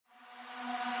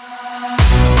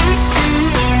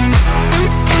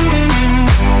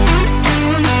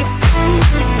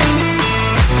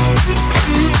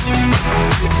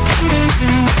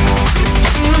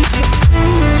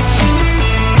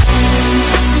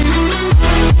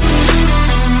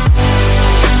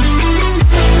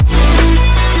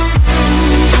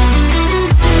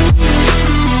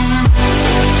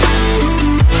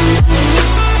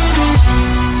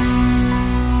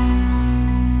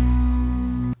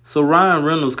So Ryan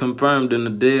Reynolds confirmed in the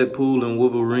Deadpool and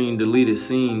Wolverine deleted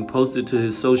scene posted to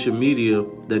his social media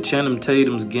that Channing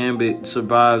Tatum's Gambit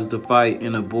survives the fight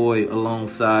in a void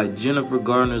alongside Jennifer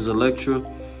Garner's Elektra,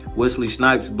 Wesley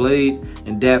Snipes' Blade,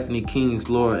 and Daphne King's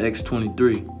Laura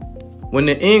X-23. When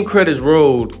the end credits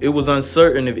rolled, it was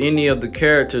uncertain if any of the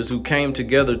characters who came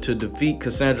together to defeat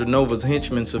Cassandra Nova's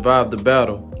henchmen survived the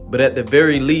battle, but at the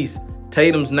very least,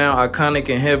 Tatum's now iconic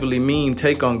and heavily memed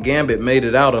take on Gambit made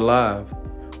it out alive.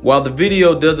 While the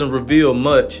video doesn't reveal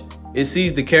much, it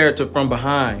sees the character from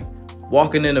behind,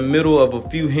 walking in the middle of a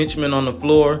few henchmen on the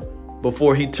floor,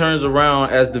 before he turns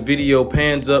around as the video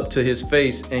pans up to his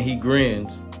face and he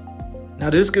grins.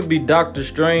 Now this could be Doctor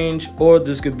Strange or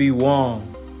this could be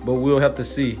Wong, but we'll have to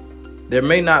see. There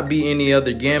may not be any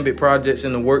other Gambit projects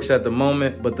in the works at the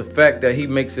moment, but the fact that he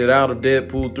makes it out of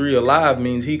Deadpool 3 alive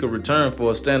means he could return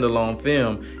for a standalone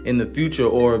film in the future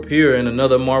or appear in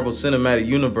another Marvel Cinematic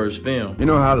Universe film. You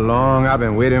know how long I've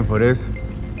been waiting for this?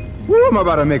 Woo, I'm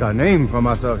about to make a name for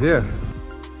myself here.